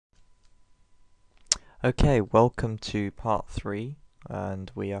Okay, welcome to part 3,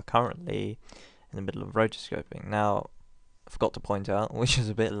 and we are currently in the middle of rotoscoping. Now, I forgot to point out, which is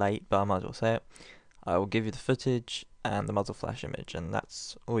a bit late, but I might as well say it. I will give you the footage and the Muzzle Flash image, and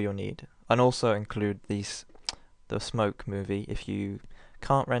that's all you'll need. And also include the smoke movie if you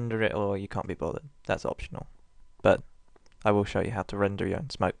can't render it or you can't be bothered. That's optional. But I will show you how to render your own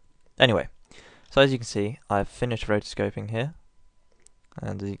smoke. Anyway, so as you can see, I've finished rotoscoping here.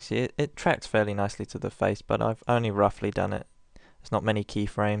 And as you can see, it tracks fairly nicely to the face, but I've only roughly done it. There's not many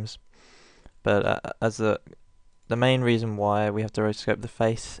keyframes, but as the main reason why we have to rotoscope the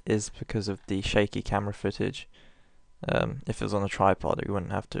face is because of the shaky camera footage. If it was on a tripod, we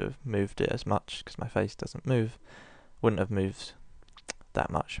wouldn't have to have moved it as much because my face doesn't move. Wouldn't have moved that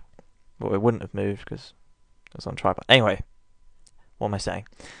much. Well, it wouldn't have moved because it was on a tripod. Anyway, what am I saying?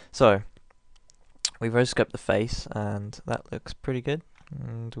 So we've rotoscoped the face, and that looks pretty good.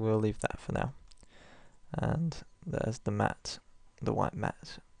 And we'll leave that for now. And there's the matte, the white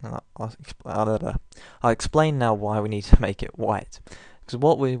matte. And I'll explain now why we need to make it white. Because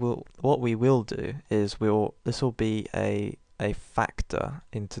what we will do is this will be a factor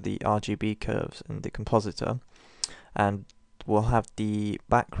into the RGB curves in the compositor, and we'll have the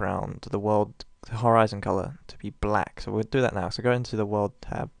background, the horizon color to be black. So we'll do that now. So go into the world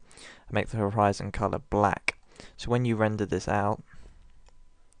tab and make the horizon color black. So when you render this out,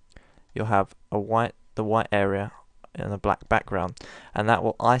 you'll have the white area in a black background, and that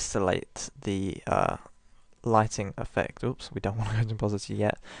will isolate the lighting effect. Oops, we don't want to go to compositor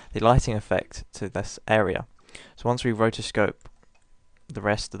yet. The lighting effect to this area. So once we rotoscope the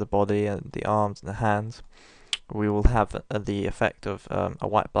rest of the body and the arms and the hands, we will have the effect of a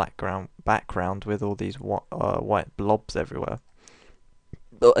white background with all these white blobs everywhere.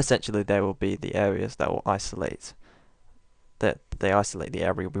 But essentially, they will be the areas that will isolate. That they isolate the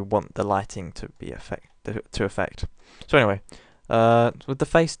area we want the lighting to affect. So anyway, with the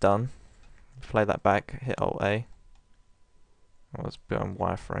face done, play that back, hit Alt A. Oh, it's a bit on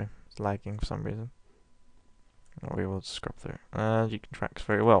wireframe, it's lagging for some reason. We will scrub through. You can track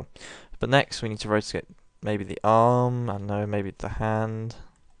very well. But next we need to rotate maybe the arm, I don't know, maybe the hand,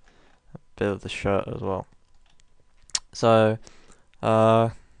 a bit of the shirt as well. So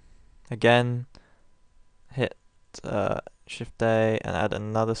again, hit Shift A and add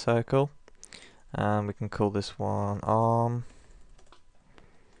another circle, and we can call this one arm,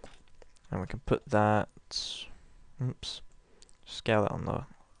 and we can put that, scale that on the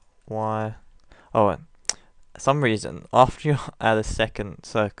Y. Oh, and for some reason after you add a second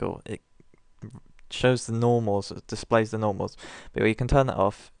circle, it shows the normals, it displays the normals, but you can turn that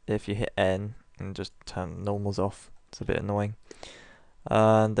off if you hit N and just turn normals off. It's a bit annoying.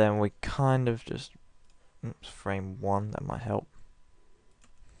 And then we kind of just frame 1, that might help.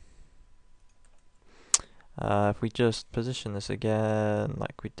 If we just position this again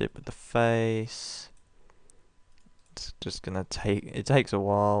like we did with the face, it's just gonna it takes a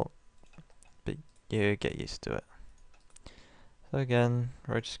while, but you get used to it. So again,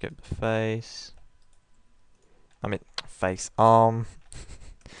 rotoscope the face, arm.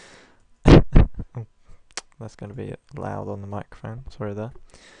 That's gonna be loud on the microphone, sorry there.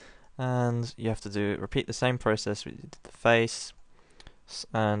 And you have to repeat the same process we did the face,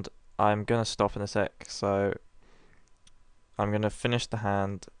 and I'm gonna stop in a sec, so I'm gonna finish the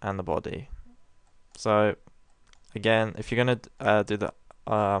hand and the body. So again, if you're gonna do the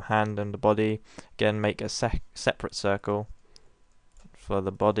hand and the body, again make a separate circle for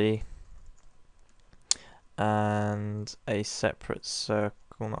the body and a separate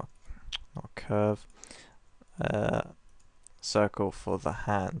circle, not curve, circle for the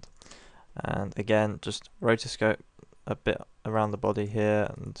hand. And again, just rotoscope a bit around the body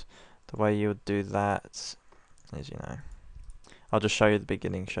here, and the way you would do that is, I'll just show you the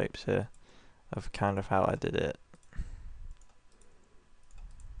beginning shapes here of kind of how I did it.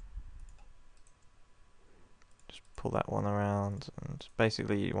 Just pull that one around, and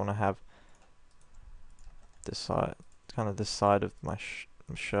basically you want to have this side, this side of my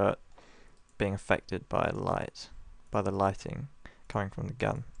shirt being affected by the lighting coming from the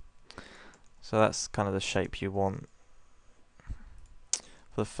gun. So that's kind of the shape you want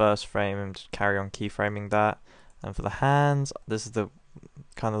for the first frame, and just carry on keyframing that. And for the hands, this is the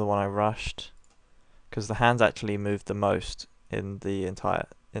one I rushed, because the hands actually moved the most in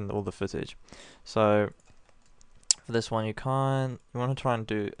all the footage. So for this one, you want to try and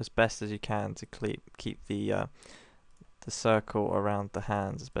do as best as you can to keep the circle around the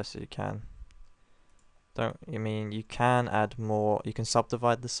hands as best as you can. You can add more, you can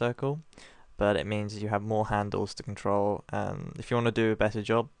subdivide the circle, but it means you have more handles to control, and if you want to do a better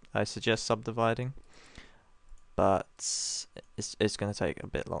job, I suggest subdividing. but it's going to take a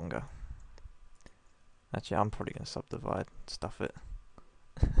bit longer. Actually, I'm probably going to subdivide, stuff it.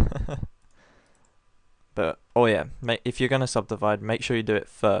 But, oh yeah, if you're going to subdivide, make sure you do it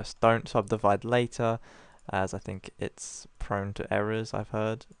first. Don't subdivide later, as I think it's prone to errors, I've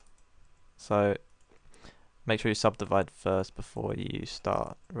heard. So, make sure you subdivide first before you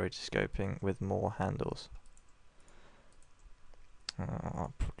start rotoscoping with more handles.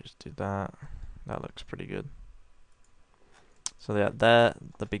 I'll probably just do that. That looks pretty good. So yeah, they're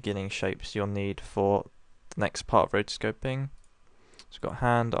the beginning shapes you'll need for the next part of rotoscoping. So we've got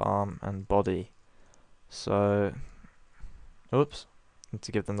hand, arm, and body. So, oops, need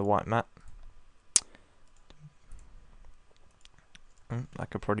to give them the white mat. I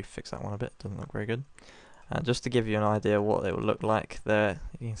could probably fix that one a bit, doesn't look very good. Just to give you an idea what it will look like, there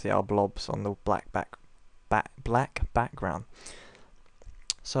you can see our blobs on the black background.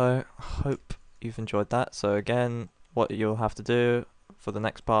 So, I hope you've enjoyed that. So again, what you'll have to do for the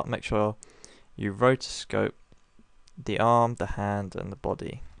next part, make sure you rotoscope the arm, the hand, and the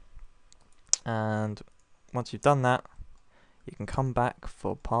body. And once you've done that, you can come back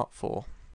for part 4.